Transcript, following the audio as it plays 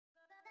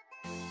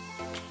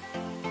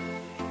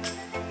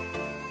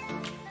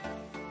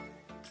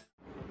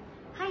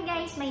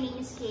guys! My name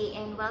is Kay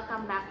and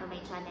welcome back to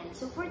my channel.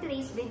 So for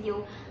today's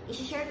video,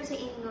 i-share ko sa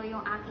inyo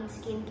yung aking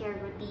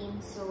skincare routine.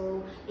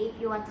 So if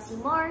you want to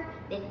see more,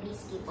 then please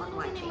keep on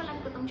watching. Kung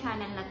sinimulan ko tong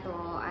channel na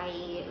to,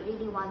 I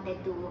really wanted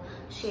to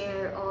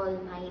share all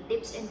my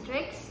tips and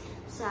tricks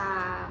sa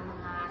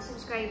mga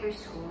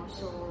subscribers ko.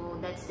 So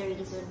that's the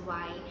reason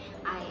why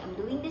I am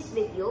doing this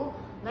video.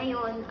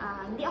 Ngayon,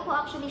 hindi ako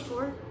actually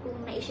sure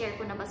kung na-share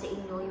ko na ba sa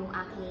inyo yung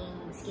aking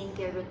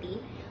skincare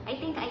routine. I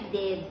think I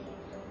did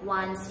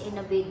once in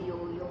a video,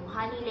 yung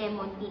honey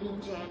lemon peeling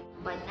gel,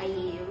 but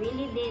I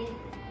really didn't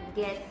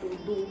get to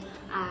do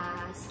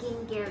a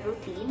skincare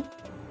routine.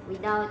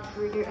 Without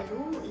further ado,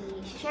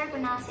 i-share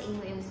ko na sa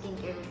inyo yung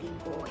skincare routine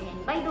ko.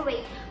 And by the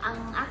way, ang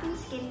aking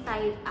skin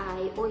type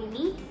ay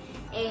oily,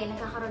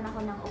 nagkakaroon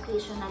ako ng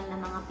occasional na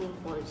mga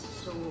pimples.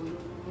 So,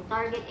 yung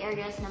target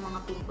areas ng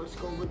mga pimples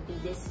ko would be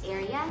this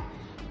area,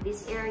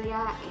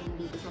 and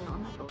dito sa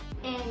noon na to.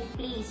 And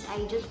please,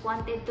 I just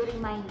wanted to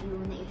remind you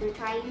na if you're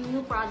trying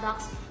new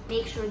products,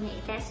 make sure na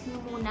i-test nyo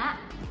muna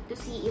to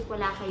see if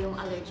wala kayong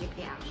allergic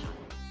reaction.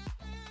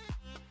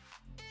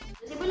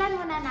 So, simulan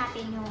muna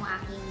natin yung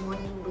aking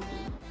morning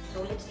routine.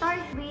 So, let's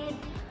start with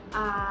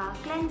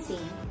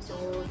cleansing. So,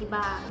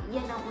 diba,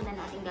 yan ang una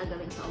natin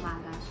gagawin sa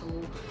umaga. So,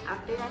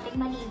 after natin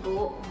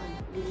maligo,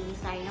 maglilinis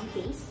tayo ng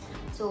face.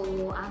 So,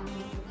 ang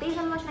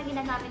facial wash na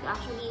ginagamit ko,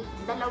 actually,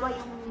 dalawa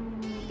yung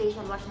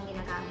facial wash na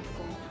ginagamit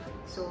ko.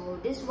 So,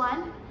 this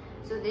one.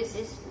 So, this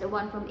is the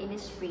one from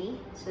Innisfree.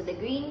 So, the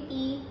green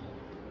tea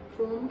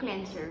foam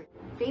cleanser.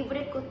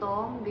 Favorite ko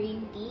tong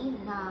green tea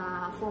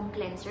na foam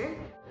cleanser.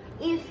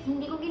 If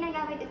hindi ko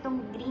ginagamit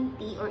itong green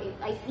tea or if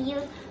I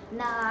feel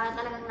na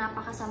talagang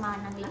napakasama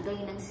ng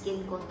lagay ng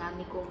skin ko,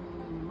 dami kong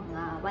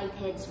mga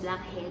whiteheads,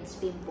 blackheads,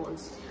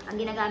 pimples,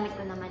 ang ginagamit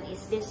ko naman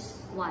is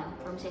this one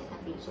from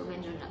Cetaphil. So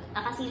medyo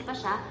nakasil pa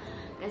siya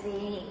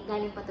kasi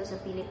galing pa to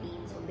sa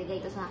Philippines. So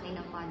bigay to sa akin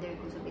ng mother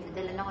ko. So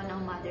pinadalan ako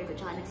ng mother ko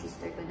tsaka ng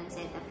sister ko ng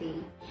Cetaphil.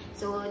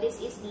 So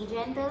this is the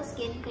Gentle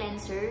Skin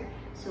Cleanser.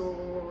 So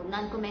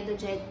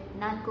non-comedogenic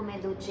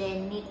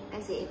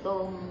kasi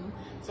itong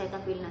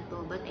Cetaphil na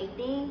to. But I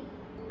think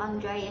pang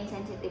dry and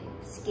sensitive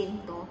skin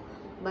to.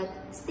 But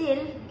still,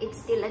 it's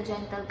still a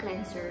gentle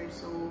cleanser.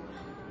 So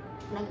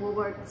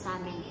nagwo-work sa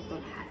amin ito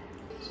lahat.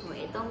 So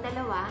itong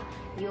dalawa,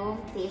 yung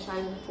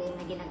facial foam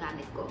na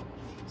ginagamit ko.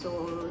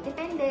 So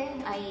depende,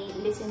 I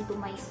listen to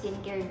my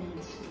skincare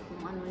needs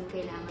kung ano yung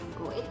kailangan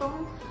ko.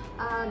 Itong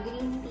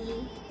green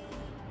tea,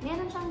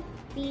 meron siyang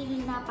feel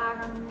na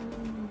parang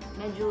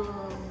medyo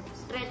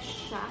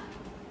stretch siya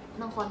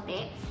ng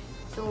konti.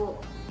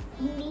 So,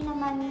 hindi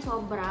naman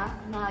sobra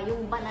na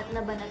yung banat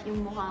na banat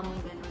yung mukha mo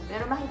ganun.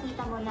 Pero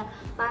makikita mo na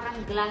parang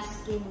glass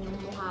skin yung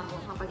mukha mo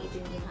kapag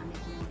ito yung ginamit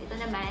mo. Ito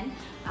naman,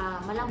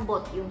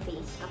 malambot yung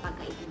face kapag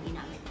ito yung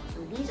ginamit mo. So,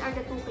 these are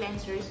the two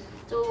cleansers.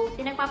 So,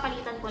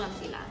 pinagpapalitan ko lang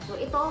sila. So,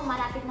 ito,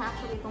 malapit na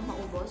actually itong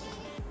maubos.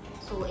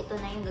 So, ito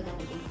na yung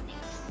gagamitin ko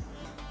next.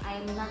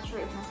 I'm not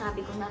sure if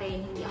nasabi ko na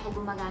rin, hindi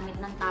ako gumagamit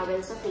ng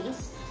towel sa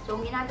face. So,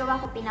 ang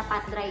ginagawa ko,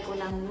 pinapat-dry ko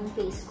lang yung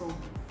face ko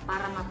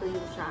para matuyo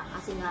siya.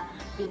 Kasi nga,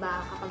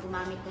 diba, kapag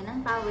gumamit ka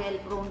ng towel,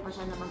 prone pa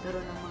siya na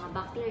magkaroon ng mga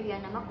bacteria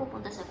na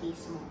magpupunta sa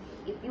face mo.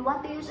 If you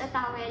want to use a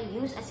towel,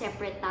 use a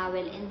separate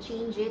towel and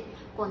change it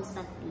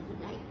constantly.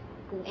 Like,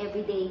 kung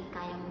everyday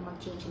kaya mo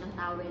mag-change ng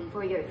towel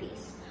for your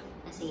face.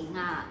 Kasi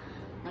nga,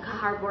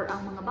 nag-harbor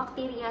ang mga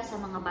bacteria sa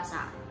mga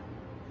basa.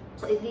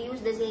 So, if you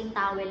use the same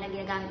towel na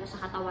ginagamit mo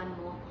sa katawan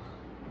mo,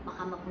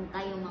 baka mapunta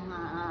yung mga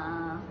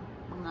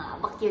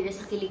bacteria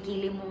sa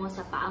kilikili mo,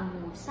 sa paa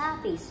mo, sa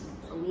face mo.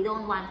 So, we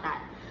don't want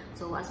that.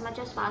 So, as much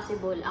as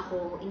possible,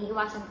 ako,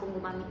 iniiwasan kong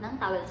gumamit ng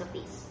towel sa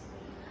face.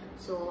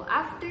 So,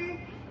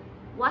 after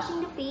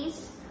washing the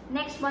face,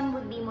 next one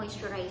would be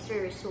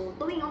moisturizer. So,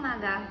 tuwing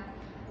umaga,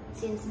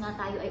 since nga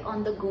tayo ay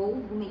on the go,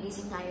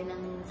 gumigising tayo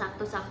ng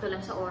sakto-sakto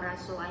lang sa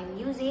oras. So, I'm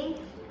using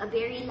a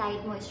very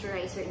light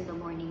moisturizer in the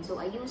morning. So,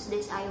 I use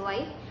this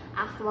iWhite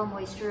Aqua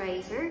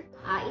Moisturizer.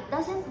 It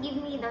doesn't give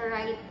me the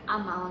right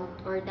amount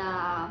or the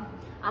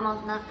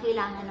amount na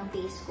kailangan ng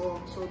face ko.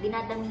 So,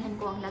 dinadamihan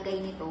ko ang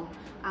lagay nito.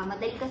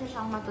 Madali kasi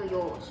siyang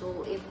matuyo.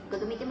 So, if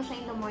gagamitin mo siya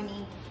in the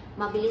morning,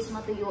 mabilis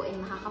matuyo and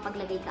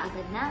makakapaglagay ka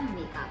agad ng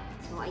makeup.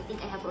 So, I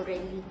think I have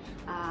already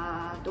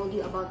told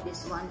you about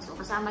this one. So,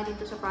 kasama din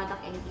to sa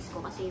product envies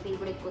ko kasi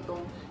favorite ko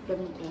itong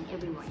gamitin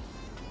every morning.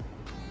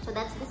 So,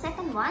 that's the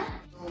second one.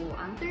 So,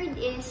 ang third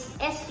is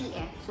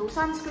SPF. So,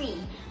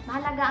 sunscreen.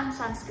 Mahalaga ang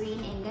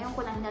sunscreen and ngayon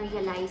ko lang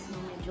na-realize na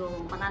medyo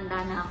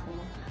matanda na ako.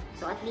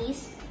 So, at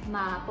least,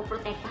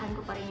 mapoprotektahan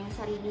ko pa rin yung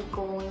sarili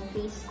ko, yung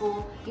face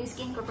ko, yung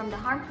skin ko from the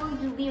harmful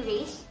UV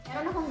rays.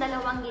 Meron akong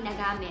dalawang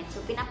ginagamit.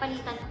 So,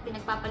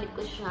 pinagpapalit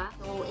ko siya.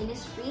 So,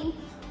 Innisfree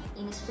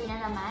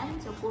na naman.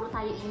 So, puro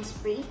tayo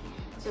Innisfree.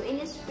 So,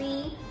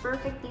 Innisfree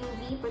Perfect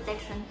UV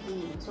Protection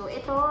Cream. So,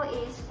 ito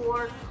is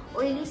for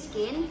oily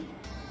skin.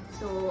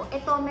 So,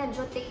 ito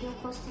medyo thick yung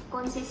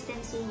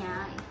consistency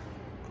niya.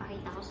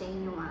 Pakita ko sa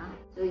inyo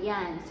So,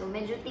 yan. So,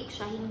 medyo thick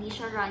siya. Hindi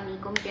siya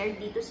runny compared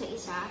dito sa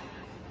isa.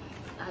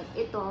 At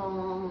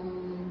itong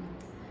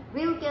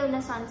Real Kill na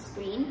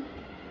sunscreen.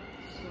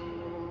 So,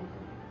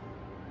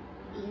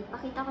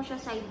 ipakita ko siya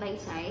side by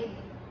side.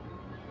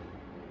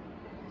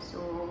 So,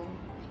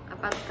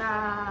 kapag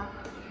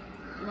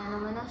inano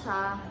mo na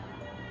siya,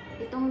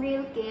 itong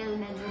real kale,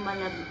 medyo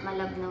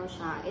malabnaw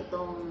siya.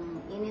 Itong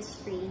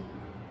Innisfree,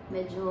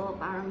 medyo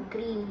parang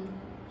cream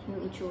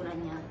yung itsura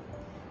niya.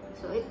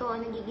 So, ito,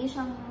 nagiging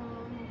siyang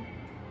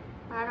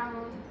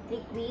parang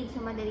liquid, so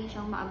madali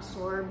siyang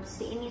ma-absorb.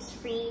 Si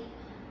Innisfree,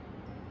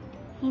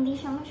 hindi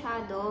siya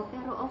masyado,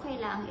 pero okay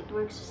lang. It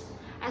works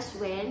as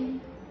well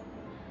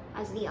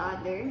as the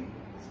other.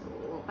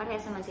 So,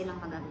 parehas naman silang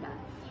maganda.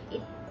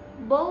 It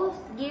both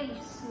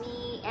gives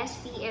me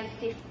SPF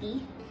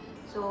 50.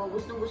 So,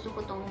 gustong-gusto ko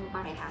tong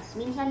parehas.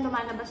 Minsan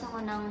lumalabas ako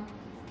ng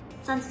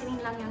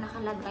sunscreen lang yung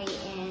nakalagay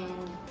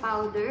and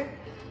powder.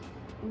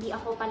 Hindi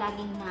ako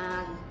palaging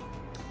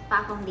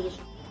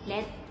nagpa-foundation.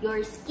 Let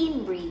your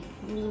skin breathe.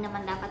 Hindi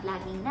naman dapat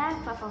laging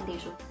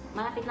nagpa-foundation.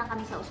 Malapit lang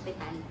kami sa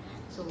ospital.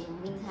 So,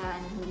 minsan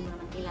hindi mo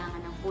naman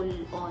kailangan ng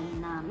full-on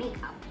na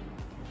makeup.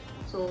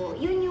 So,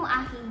 yun yung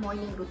aking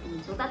morning routine.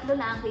 So, tatlo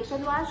lang.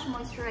 Facial wash,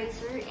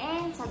 moisturizer,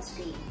 and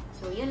sunscreen.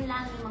 So, yun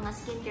lang yung mga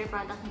skincare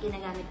product na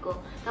ginagamit ko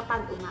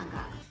kapag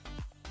umaga.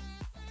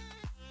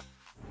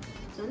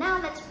 So, now,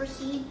 let's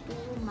proceed to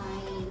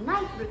my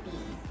night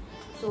routine.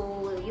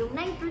 So, yung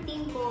night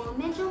routine ko,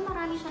 medyo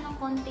marami siya ng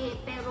konti,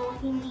 pero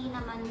hindi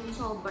naman yung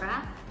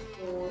sobra.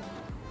 So,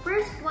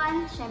 first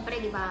one, syempre,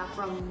 di ba,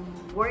 from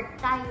work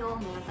tayo,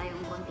 meron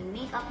tayong konting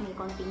makeup, may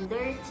konting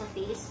dirt sa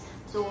face.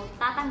 So,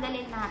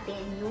 tatanggalin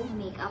natin yung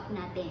makeup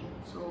natin.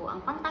 So,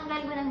 ang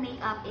pangtanggal ko ng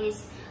makeup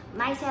is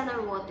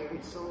micellar water.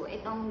 So,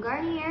 itong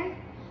Garnier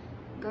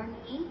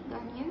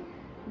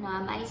na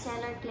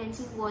micellar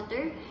cleansing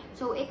water.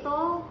 So,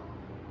 ito,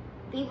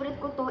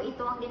 favorite ko to.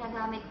 Ito ang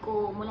ginagamit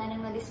ko mula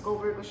nang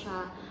na-discover ko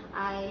siya.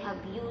 I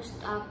have used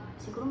up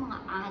siguro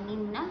mga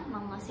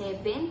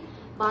 7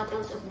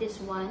 bottles of this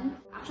one.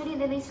 Actually,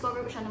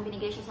 na-discover ko siya nung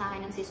binigay siya sa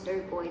akin ng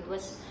sister ko. It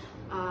was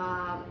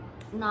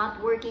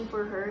not working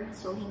for her.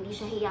 So, hindi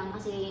siya hiyang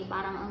kasi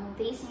parang ang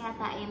face niya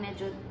yata ay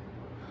medyo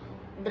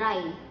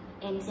dry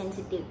and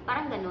sensitive.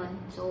 Parang ganun.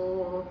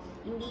 So,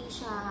 hindi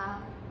siya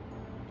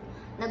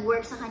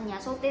nag-work sa kanya.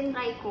 So,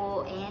 tinry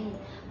ko and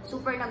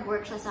super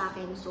nag-work siya sa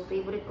akin. So,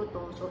 favorite ko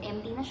to. So,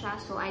 empty na siya.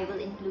 So, I will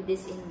include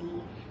this in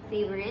the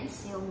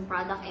favorites. Yung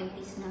product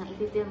empties na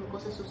i-film ko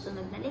sa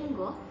susunod na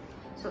linggo.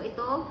 So,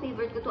 ito,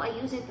 favorite ko to. I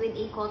use it with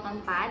a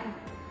cotton pad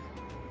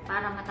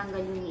para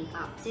matanggal yung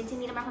makeup. Since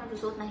hindi naman ako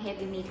nagsusuot ng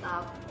heavy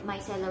makeup,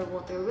 micellar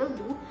water will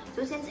do.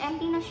 So, since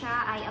empty na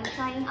siya, I am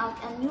trying out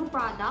a new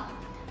product.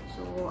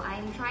 So,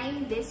 I'm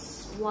trying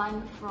this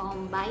one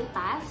from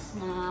Bypass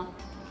na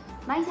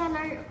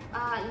micellar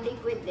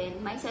liquid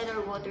din. Micellar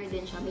water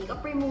din siya.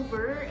 Makeup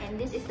remover. And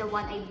this is the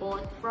one I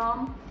bought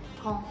from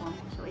Hong Kong.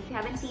 So, if you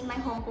haven't seen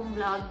my Hong Kong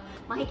vlog,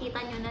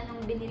 makikita nyo na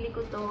nung binili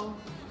ko to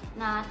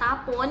na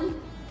natapon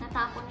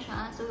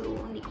siya. So,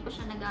 hindi ko pa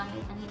siya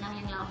nagamit.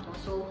 Nanghinayang lang ako.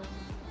 So,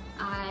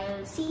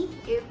 I'll see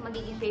if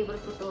magiging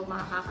favorite ko to.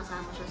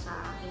 Makakasama siya sa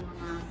aking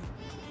mga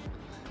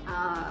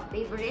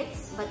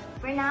favorites. But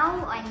for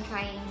now, I'm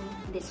trying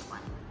this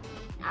one.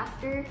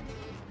 After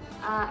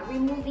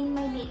removing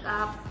my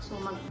makeup, so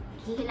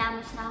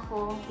maghihilamos na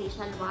ako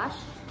facial wash.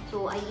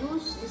 So, I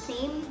use the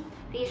same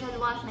facial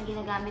wash na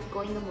ginagamit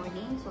ko in the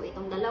morning. So,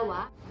 itong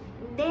dalawa.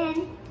 And then,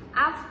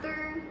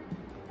 after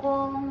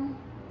kong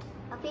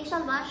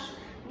facial wash,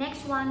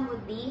 next one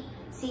would be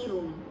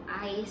serum.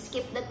 I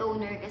skip the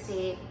toner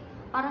kasi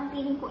parang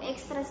feeling ko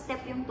extra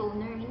step yung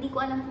toner. Hindi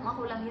ko alam kung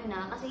ako lang yun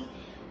kasi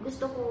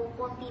gusto ko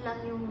konti lang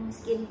yung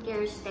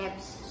skincare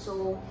steps.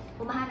 So,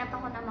 humahanap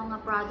ako ng mga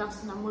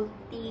products na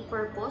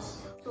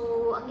multi-purpose.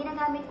 So, ang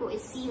ginagamit ko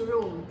is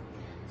serum.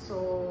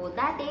 So,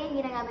 dati,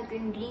 ginagamit ko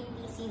yung green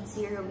tea seed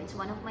serum. It's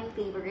one of my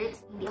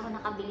favorites. Hindi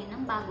ako nakabili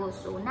ng bago.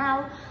 So,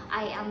 now,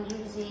 I am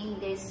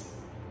using this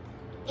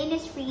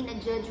Innisfree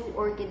na Jeju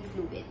Orchid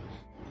Fluid.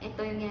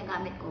 Ito yung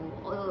ginagamit ko.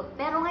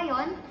 Pero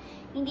ngayon,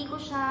 hindi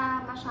ko siya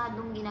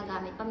masyadong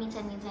ginagamit.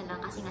 Paminsan-minsan lang.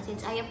 Kasi nga,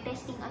 since I am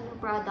testing a new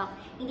product,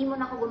 hindi mo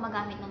na ako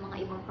gumagamit ng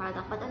mga ibang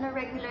product. But on a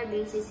regular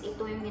basis,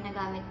 ito yung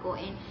ginagamit ko.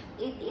 And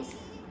it is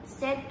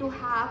said to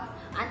have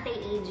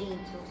anti-aging.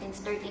 So, since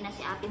 30 na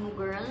si ate mo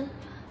girl,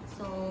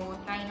 so,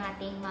 try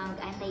natin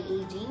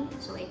mag-anti-aging.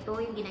 So, ito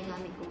yung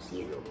ginagamit kong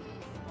serum.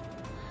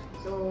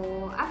 So,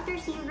 after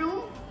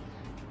serum,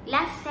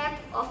 last step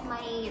of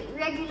my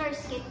regular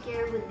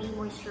skincare would be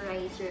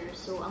moisturizer.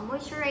 So, ang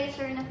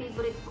moisturizer na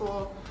favorite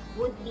ko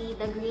would be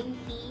the green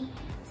tea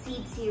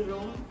seed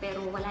serum. Pero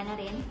wala na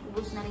rin.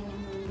 Ubus na rin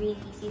yung green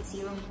tea seed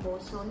serum ko.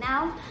 So,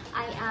 now,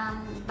 I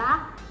am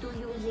back to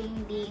using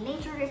the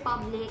Nature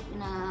Republic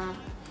na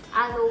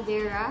aloe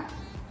vera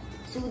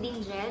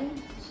soothing gel.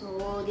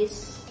 So,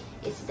 this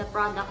is the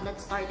product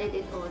that started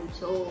it all.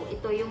 So,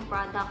 ito yung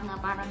product na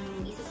parang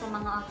isa sa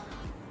mga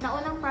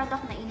naunang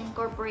product na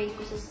in-incorporate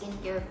ko sa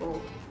skincare ko.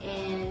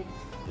 And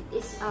it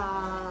is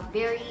a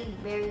very,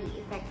 very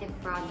effective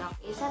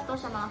product. Isa to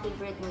sa mga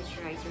favorite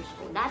moisturizers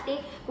ko. Dati,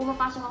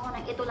 pumapasok ako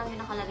ng ito lang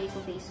yung nakalagay sa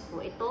face ko.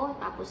 Ito,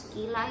 tapos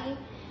kilay,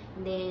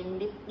 And then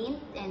lip tint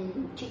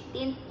and cheek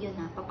tint, yun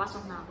na,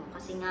 papasok na ako.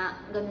 Kasi nga,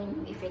 ganun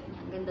yung effect niya.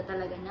 Ang ganda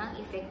talaga ng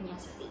effect niya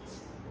sa face.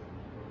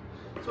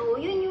 So,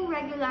 yun yung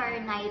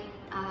regular night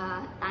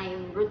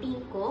time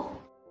routine ko.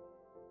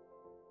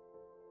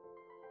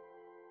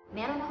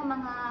 Meron ako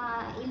mga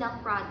ilang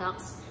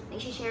products na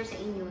i-share sa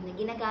inyo na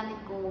ginagamit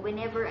ko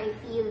whenever I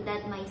feel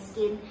that my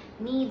skin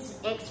needs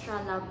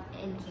extra love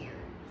and care.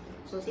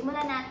 So,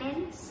 simulan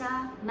natin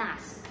sa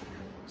mask.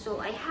 So,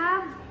 I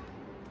have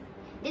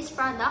this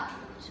product.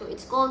 So,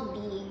 it's called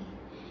the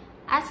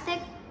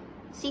Aztec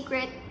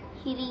Secret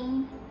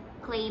Healing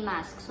Clay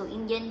Mask. So,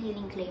 Indian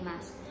Healing Clay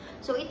Mask.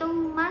 So,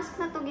 itong mask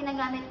na to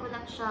ginagamit ko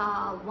lang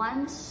siya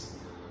once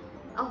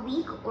a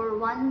week or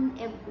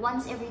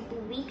once every 2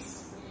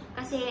 weeks.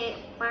 Kasi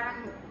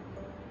parang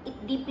it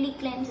deeply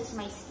cleanses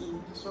my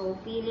skin. So,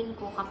 feeling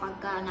ko kapag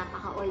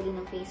napaka-oily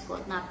ng face ko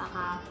at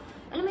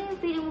alam mo yung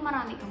feeling mo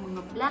marami kang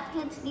mga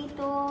blackheads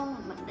dito,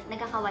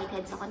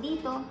 nagkaka-whiteheads ako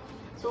dito.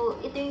 So,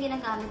 ito yung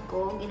ginagamit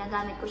ko.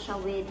 Ginagamit ko siya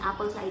with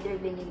apple cider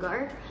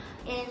vinegar.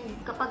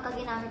 And kapag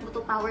ginamit mo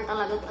to, power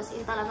talaga to. As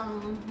in talagang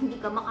hindi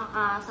ka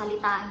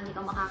makakasalita, hindi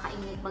ka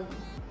makakaingit pag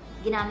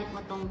ginamit mo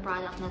tong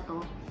product na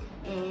to.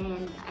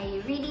 And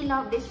I really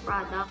love this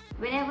product.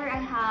 Whenever I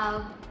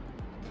have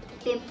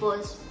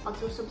pimples,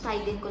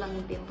 pagsusubside ko lang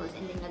yung pimples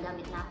and then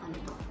gagamit na ako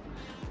nito.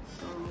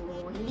 So,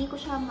 hindi ko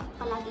siya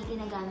palagi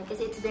ginagamit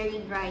kasi it's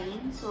very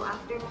drying. So,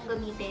 after mong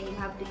gamitin, you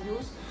have to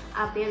use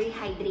a very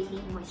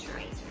hydrating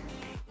moisturizer.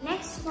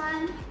 Next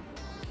one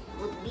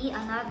would be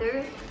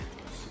another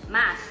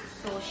mask.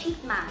 So, sheet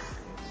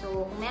mask.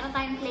 So, kung meron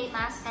tayong clay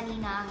mask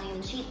kanina, ngayon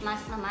sheet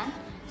mask naman.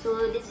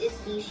 So, this is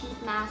the sheet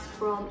mask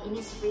from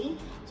Innisfree.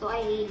 So,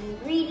 I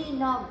really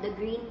love the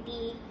green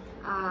tea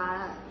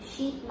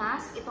sheet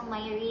mask. Itong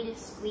my real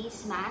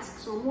squeeze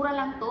mask. So, mura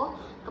lang to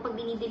kapag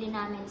binibili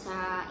namin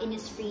sa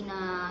Innisfree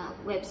na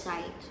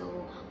website. So,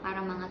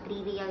 parang mga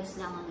 3 reals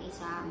lang ang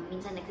isa.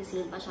 Minsan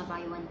nagsisale pa siya,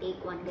 buy one,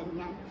 take one,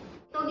 ganyan.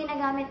 Ito,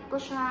 ginagamit ko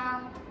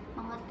siya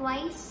mga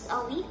twice a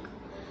week.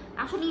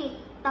 Actually,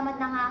 tamad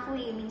na nga ako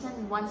eh. Minsan,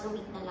 once a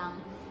week na lang.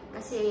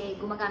 Kasi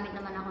gumagamit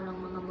naman ako ng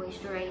mga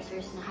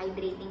moisturizers na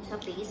hydrating sa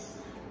face.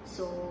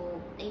 So,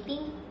 I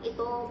think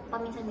ito,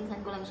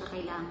 paminsan-minsan ko lang siya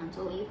kailangan.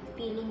 So, if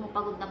feeling mo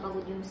pagod na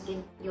pagod yung skin,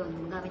 yun,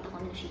 magamit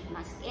ako ng sheet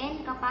mask.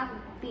 And kapag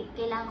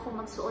kailangan ko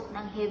magsuot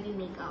ng heavy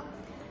makeup.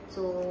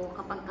 So,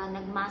 kapag ka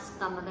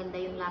nag-mask ka, maganda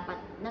yung lapat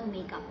ng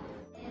makeup.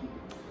 And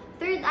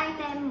third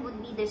item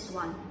would be this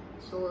one.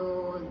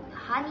 So,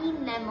 honey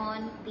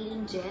lemon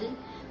peeling gel.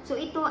 So,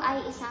 ito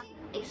ay isang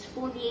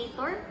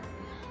exfoliator.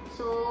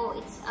 So,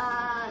 it's a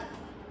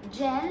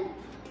gel.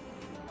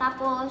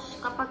 Tapos,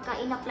 kapag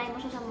in-apply mo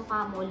siya sa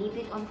mukha mo, leave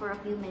it on for a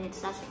few minutes.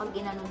 Tapos, pag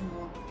ginanon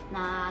mo,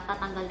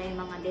 natatanggal na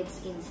yung mga dead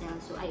skin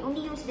cells. So, I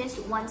only use this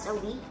once a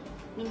week.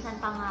 Minsan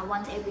pa nga,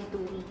 once every 2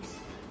 weeks.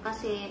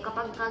 Kasi,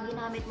 kapag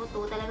ginamit mo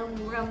to, talagang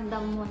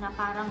ramdam mo na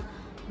parang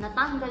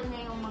natanggal na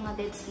yung mga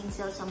dead skin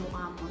cells sa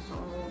mukha mo. So,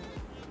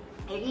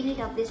 I really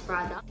love this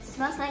product. It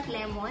smells like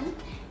lemon.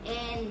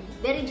 And,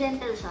 very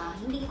gentle siya.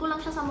 Hindi ko lang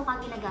siya sa mukha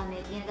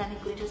ginagamit. Ginagamit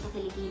ko rin siya sa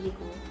kilikili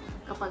ko.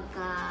 Kapag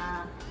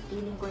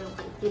feeling ko yung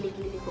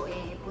kilikili ko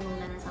puno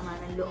na ng sama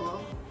ng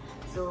loob.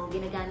 So,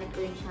 ginagamit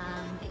ko rin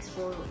siyang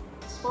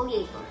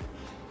exfoliator.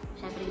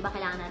 Siyempre, di ba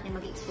kailangan natin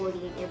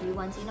mag-exfoliate every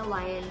once in a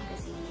while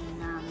kasi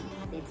na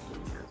dead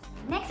skin cells.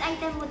 Next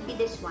item would be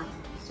this one.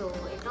 So,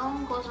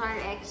 itong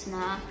CosRX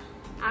na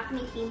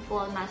Acne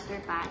Pimple Master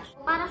Patch.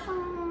 Para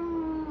siyang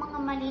mga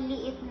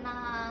maliliit na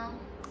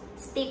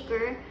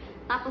sticker,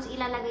 tapos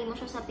ilalagay mo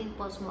siya sa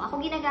pimples mo.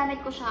 Ako ginagamit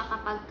ko siya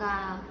kapag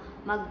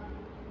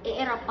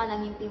mag-e-erupt pa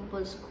lang yung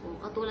pimples ko.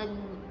 Katulad,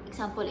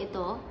 example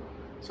ito.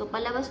 So,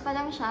 palabas pa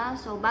lang siya.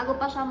 So, bago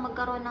pa siya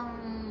magkaroon ng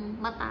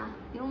mata,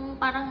 yung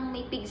parang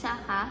may pigsa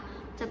ka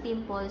sa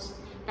pimples,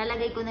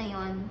 lalagay ko na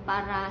yon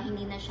para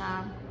hindi na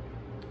siya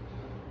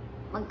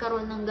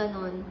magkaroon ng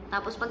ganun.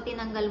 Tapos, pag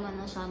tinanggal mo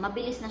na siya,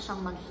 mabilis na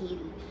siyang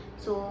mag-heal.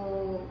 So,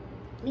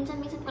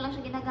 minsan-minsan ko lang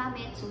siya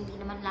ginagamit. So, hindi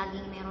naman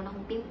laging meron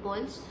akong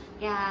pimples.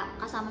 Kaya,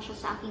 kasama siya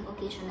sa aking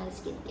occasional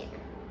skincare.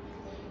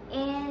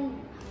 And,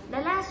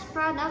 the last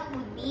product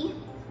would be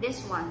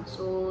this one.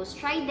 So,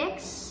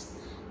 Stridex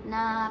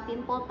na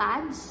pimple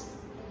pads.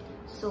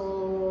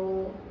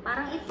 So,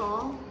 parang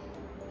ito,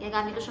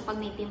 ginagamit ko siya pag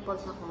may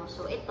pimples ako.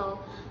 So, ito,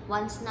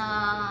 once na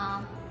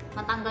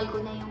matanggal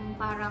ko na yung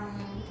parang,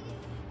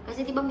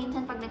 kasi diba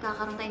minsan pag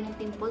nagkakaroon tayo ng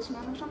pimples,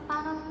 meron siyang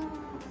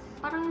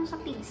parang sa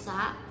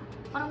pigsa.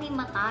 Parang may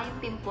mata, yung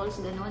pimples,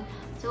 ganun.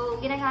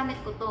 So, ginagamit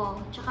ko to.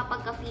 Tsaka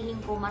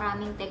pagka-feeling ko,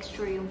 maraming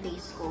texture yung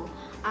face ko.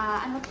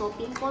 Ano to?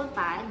 Pimple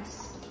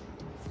pads.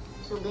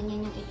 So,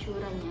 ganyan yung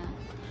itsura niya.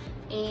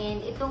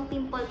 And, itong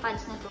pimple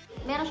pads na to,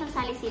 meron siyang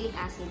salicylic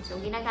acid. So,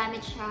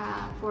 ginagamit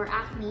siya for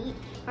acne.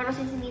 Pero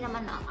since hindi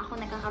naman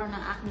ako nagkakaroon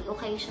ng acne,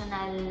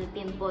 occasional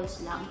pimples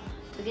lang.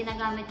 So,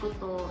 ginagamit ko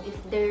to if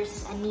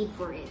there's a need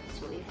for it.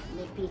 So, if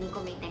feeling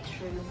ko may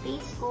texture yung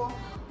face ko,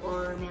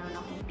 or meron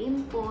akong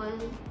pimple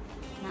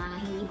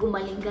na hindi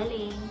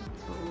gumaling-galing.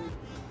 So,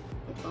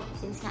 ito.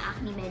 Since nga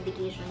acne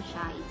medication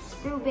siya, it's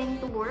proven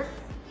to work.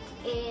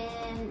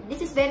 And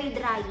this is very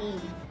drying.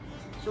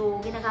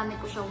 So,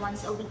 ginagamit ko siya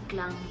once a week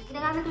lang.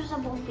 Ginagamit ko siya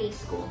sa buong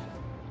face ko.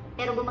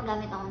 Pero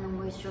gumagamit ako ng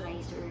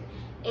moisturizer.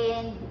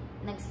 And,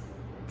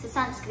 sa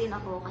sunscreen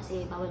ako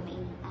kasi bawal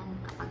mainitan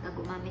kapag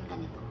gumamit ka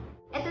nito.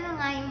 Ito na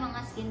nga yung mga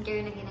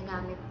skincare na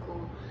ginagamit ko.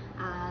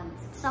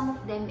 Some of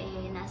them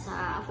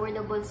nasa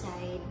affordable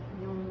side.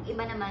 Yung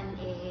iba naman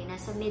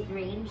nasa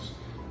mid-range.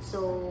 So,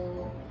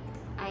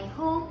 I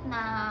hope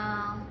na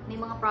may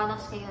mga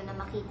products kayo na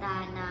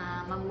makita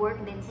na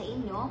mag-work din sa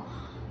inyo.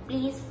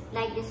 Please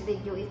like this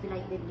video if you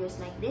like videos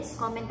like this.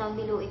 Comment down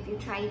below if you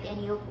tried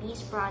any of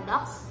these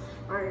products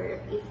or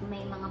if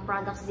may mga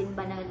products din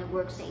ba na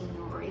nag-work sa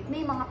inyo, or if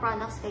may mga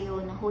products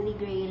kayo na holy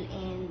grail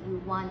and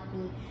you want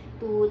me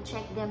to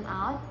check them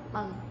out.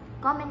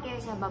 Mag-comment kayo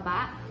sa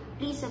baba.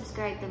 Please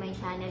subscribe to my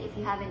channel if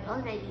you haven't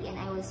already, and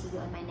I will see you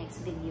on my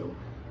next video.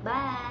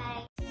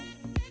 Bye!